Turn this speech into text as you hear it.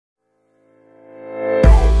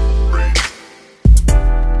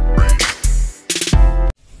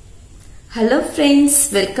Hello friends,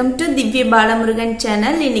 welcome to Thivya Balamurugan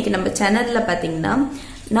channel. இன்னைக்கு நம்ம சேனல்ல பாத்தீங்கன்னா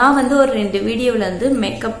நான் வந்து ஒரு ரெண்டு வீடியோல வந்து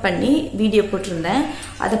மேக்கப் பண்ணி வீடியோ போட்டுருந்தேன்.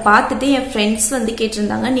 அத பார்த்துட்டு என் फ्रेंड्स வந்து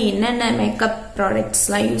கேட்டிருந்தாங்க நீ என்னென்ன மேக்கப்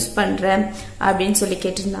ப்ராடக்ட்ஸ்லாம் யூஸ் பண்ற அப்படினு சொல்லி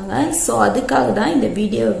கேட்டிருந்தாங்க. சோ அதுக்காக தான் இந்த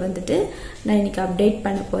வீடியோ வந்துட்டு நான் இன்னைக்கு அப்டேட்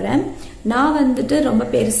பண்ண போறேன். நான் வந்துட்டு ரொம்ப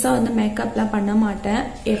பெருசா வந்து மேக்கப்லாம் பண்ண மாட்டேன்.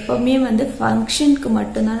 எப்பவுமே வந்து ஃபங்க்ஷனுக்கு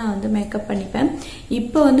மட்டும் தான் நான் வந்து மேக்கப் பண்ணிப்பேன்.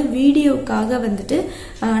 இப்போ வந்து வீடியோக்காக வந்துட்டு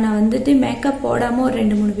நான் வந்துட்டு மேக்கப் போடாம ஒரு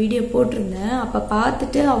 2-3 வீடியோ போட்டிருந்தேன். அப்ப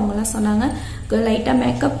பார்த்துட்டு அவங்கலாம் சொன்னாங்க லைட்டா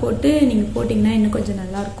மேக்கப் போட்டு நீங்க போடிங்கனா இன்னும் கொஞ்சம்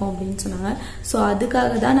நல்லா இருக்கும் அப்படினு சொன்னாங்க. சோ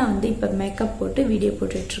அதுக்காக தான் நான் வந்து இப்ப மேக்கப் போட்டு வீடியோ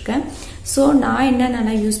போட்டுட்டு இருக்கேன். சோ நான்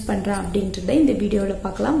என்னென்ன யூஸ் பண்றேன் அப்படின்றதை இந்த வீடியோல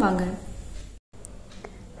பார்க்கலாம் வாங்க.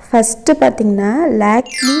 First பாத்தீங்கன்னா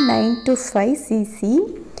Lakme 925cc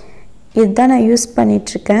இதுதான் நான் யூஸ்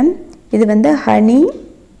பண்ணிட்டு இருக்கேன். இது வந்து ஹனி.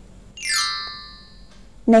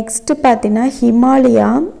 நெக்ஸ்ட் பாத்தீங்கன்னா ஹிமாலயா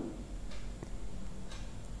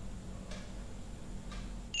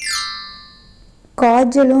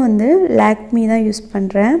காஜலும் வந்து Lakme தான் யூஸ்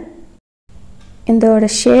பண்றேன். இதோட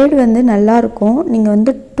ஷேட் வந்து நல்லா இருக்கும். நீங்க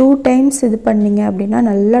வந்து 2 டைம்ஸ் இது பண்ணீங்க அப்படினா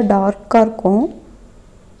நல்லா டார்க்கா இருக்கும்.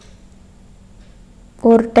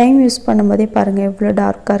 ஒரு டைம் யூஸ் பண்ணும்போதே பாருங்க எவ்வளவு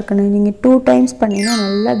டார்க்கா இருக்குன்னு. நீங்க 2 டைம்ஸ் பண்ணீனா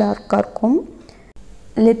நல்லா டார்க்கா இருக்கும்.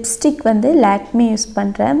 லிப்ஸ்டிக் வந்து Lakme யூஸ்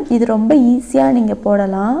பண்றேன். இது ரொம்ப ஈஸியா நீங்க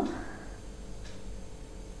போடலாம்.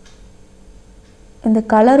 இந்த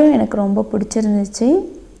கலரும் எனக்கு ரொம்ப பிடிச்சிருந்துச்சு.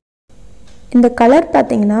 இந்த கலர்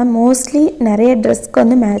பாத்தீங்கன்னா மோஸ்ட்லி நிறைய Dressக்கு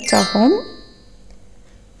வந்து மேட்ச் ஆகும்.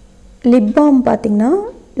 லிப் பாம் பாத்தீங்கன்னா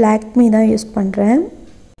Lakme தான் யூஸ் பண்றேன்.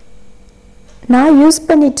 நான் யூஸ்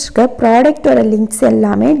பண்ணிட்டு இருக்க ப்ராடக்ட்டோட லிங்க்ஸ்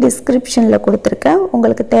எல்லாமே டிஸ்கிரிப்ஷன்ல கொடுத்திருக்கேன்.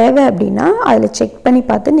 உங்களுக்கு தேவை அப்படினா அதுல செக் பண்ணி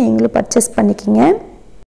பார்த்து நீங்களும் பர்ச்சேஸ் பண்ணிக்கங்க.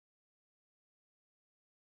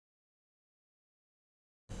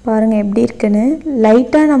 பாருங்க எப்படி இருக்குன்னு.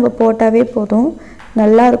 லைட்டா நம்ம போட்டாவே போதும்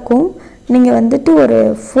நல்லா இருக்கும். நீங்க வந்துட்டு ஒரு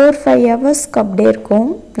 4-5 ஹவர்ஸ்க்கு அப்படியே இருக்கும்.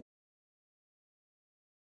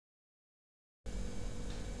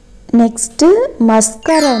 நெக்ஸ்ட்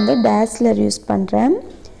மஸ்காரா வந்து டாஸ்லர் யூஸ் பண்றேன்.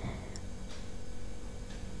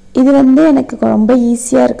 இது வந்து எனக்கு ரொம்ப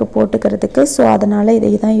ஈஸியா இருக்கு போட்டுக்கிறதுக்கு. சோ அதனால இதை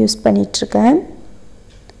தான் யூஸ் பண்ணிட்டு இருக்கேன்.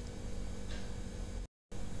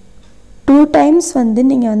 2 டைம்ஸ் வந்து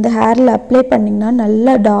நீங்க வந்து ஹேர்ல அப்ளை பண்ணீங்கனா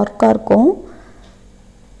நல்லா டார்க்கா இருக்கும்.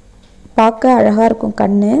 பார்க்க அழகா இருக்கும்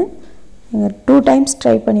கண்ணு. நீங்க 2 டைம்ஸ்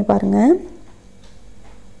ட்ரை பண்ணி பாருங்க.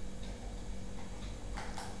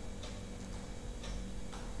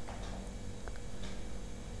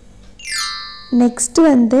 நெக்ஸ்ட்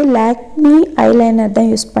வந்து Lakme ஐலைனர் தான்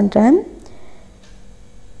யூஸ் பண்றேன்.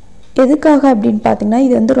 எதுக்காக அப்படினு பாத்தீங்கன்னா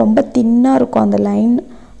இது வந்து ரொம்ப தின்னா இருக்கும். அந்த லைன்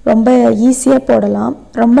ரொம்ப ஈஸியா போடலாம்.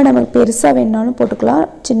 ரொம்ப நமக்கு பெருசா வேணும்னாலும் போட்டுக்கலாம்,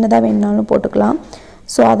 சின்னதா வேணும்னாலும் போட்டுக்கலாம்.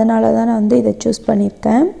 சோ அதனால தான் நான் வந்து இத चूஸ்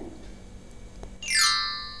பண்ணிட்டேன்.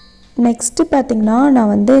 நெக்ஸ்ட் பாத்தீங்கன்னா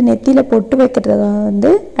நான் வந்து நெத்தியில பொட்டு வைக்கிறதுக்கு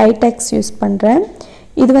வந்து ஐடெக்ஸ் யூஸ் பண்றேன்.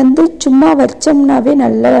 இது வந்து சும்மா வச்சோம்னாவே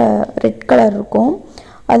நல்ல ரெட் கலர் இருக்கும்.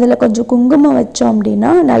 அதுல கொஞ்சம் குங்குமம் வச்சோம் அப்படினா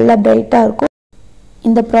நல்லா பிரைட்டா இருக்கும்.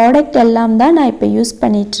 இந்த ப்ராடக்ட் எல்லாம் தான் நான் இப்ப யூஸ்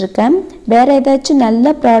பண்ணிட்டு இருக்கேன். வேற ஏதாச்சும்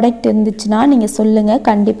நல்ல ப்ராடக்ட் இருந்துச்சுனா நீங்க சொல்லுங்க.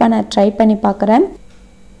 கண்டிப்பா நான் ட்ரை பண்ணி பார்க்கறேன்.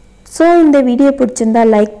 சோ இந்த வீடியோ பிடிச்சிருந்தா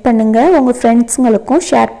லைக் பண்ணுங்க. உங்க ஃப்ரெண்ட்ஸ்ங்களுக்கும்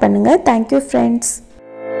ஷேர் பண்ணுங்க. Thank you friends.